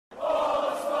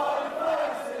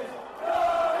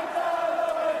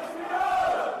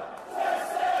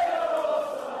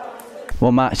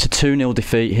Well, Matt, it's a 2-0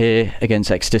 defeat here against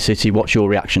Exeter City. What's your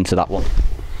reaction to that one?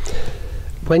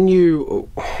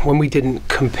 When we didn't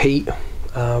compete,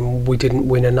 we didn't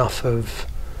win enough of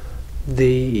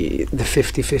the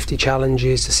 50-50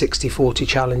 challenges, the 60-40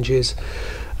 challenges,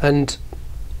 and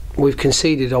we've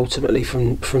conceded ultimately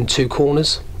from two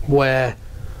corners where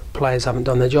players haven't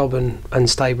done their job and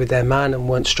stayed with their man and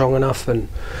weren't strong enough, and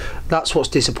that's what's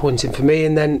disappointing for me.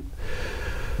 And then,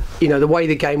 you know, the way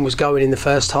the game was going in the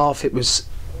first half, it was,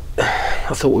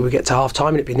 I thought we would get to half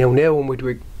time and it'd be 0-0 and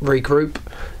we'd regroup,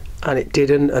 and it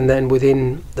didn't. And then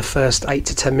within the first 8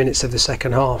 to 10 minutes of the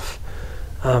second half,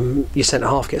 your centre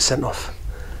half gets sent off,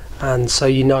 and so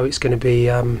you know it's going to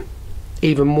be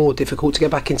even more difficult to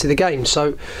get back into the game.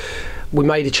 So we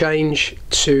made a change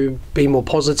to be more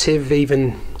positive,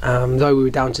 even though we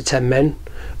were down to 10 men,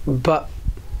 but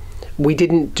we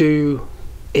didn't do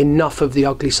enough of the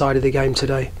ugly side of the game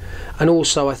today. And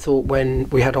also I thought when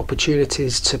we had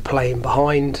opportunities to play in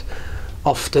behind,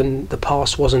 often the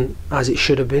pass wasn't as it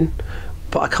should have been.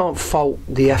 But I can't fault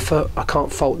the effort, I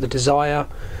can't fault the desire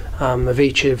of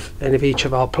each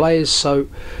of our players. So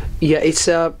yeah, it's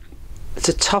a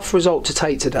tough result to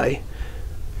take today.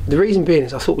 The reason being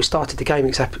is I thought we started the game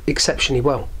exceptionally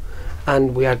well,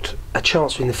 and we had a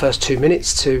chance in the first 2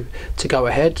 minutes to go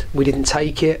ahead. We didn't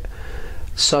take it.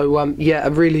 So yeah, a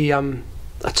really a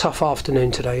tough afternoon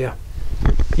today. Yeah.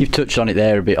 You've touched on it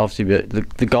there a bit, obviously,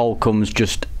 but the goal comes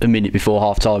just a minute before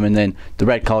half time, and then the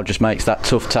red card just makes that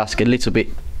tough task a little bit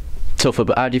tougher.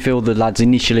 But how do you feel the lads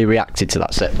initially reacted to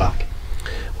that setback?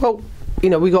 Well, you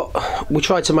know, we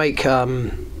tried to make,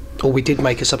 or we did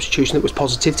make a substitution that was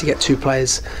positive to get two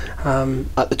players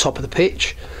at the top of the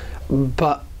pitch.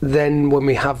 But then when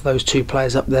we have those two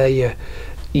players up there,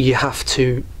 you have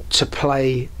to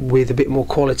play with a bit more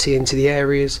quality into the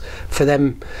areas for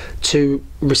them to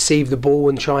receive the ball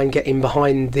and try and get in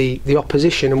behind the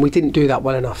opposition, and we didn't do that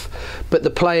well enough. But the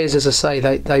players, as I say,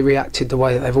 they reacted the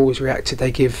way that they've always reacted.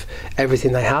 They give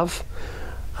everything they have,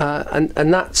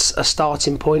 and that's a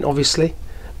starting point, obviously.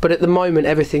 But at the moment,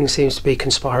 everything seems to be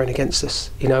conspiring against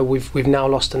us. You know, we've now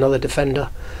lost another defender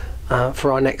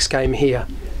for our next game here.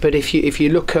 But if you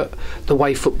look at the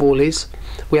way football is,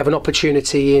 we have an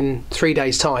opportunity in 3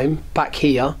 days' time back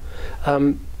here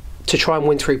to try and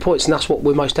win 3 points, and that's what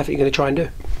we're most definitely going to try and do.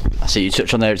 I see you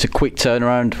touched on there, it's a quick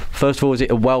turnaround. First of all, is it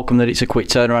a welcome that it's a quick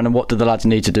turnaround, and what do the lads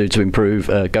need to do to improve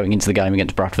going into the game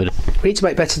against Bradford? We need to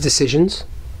make better decisions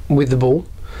with the ball.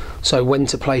 So when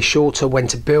to play shorter, when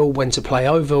to build, when to play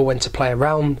over, when to play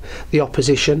around the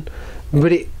opposition.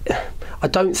 But I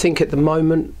don't think at the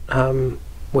moment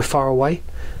we're far away.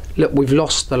 Look, we've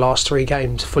lost the last 3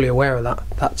 games, fully aware of that.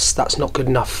 That's not good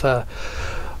enough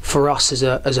for us as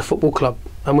a football club,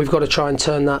 and we've got to try and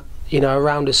turn that, you know,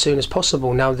 around as soon as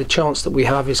possible. Now the chance that we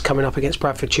have is coming up against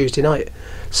Bradford Tuesday night,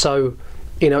 so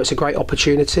you know it's a great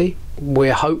opportunity.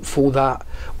 We're hopeful that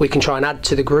we can try and add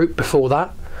to the group before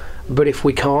that, but if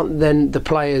we can't, then the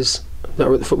players that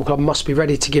are at the football club must be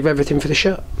ready to give everything for the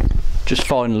shirt. Just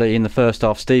finally, in the first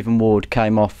half, Stephen Ward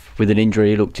came off with an injury.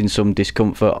 He looked in some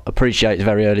discomfort. Appreciate it's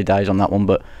very early days on that one,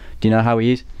 but do you know how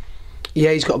he is?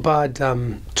 Yeah, he's got a bad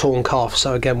torn calf.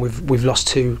 So again, we've lost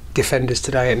 2 defenders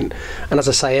today, and as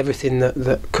I say, everything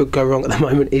that could go wrong at the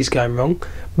moment is going wrong.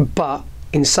 But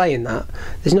in saying that,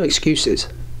 there's no excuses,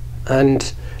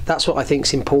 and that's what I think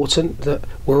is important. That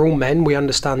we're all men. We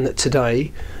understand that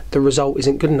today the result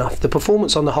isn't good enough. The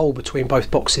performance on the whole between both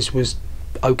boxes was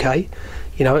okay.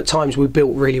 You know, at times we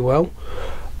built really well,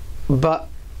 but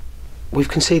we've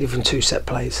conceded from 2 set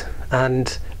plays,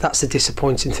 and that's the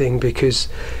disappointing thing, because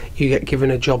you get given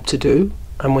a job to do,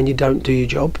 and when you don't do your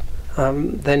job,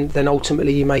 then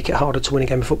ultimately you make it harder to win a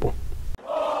game of football.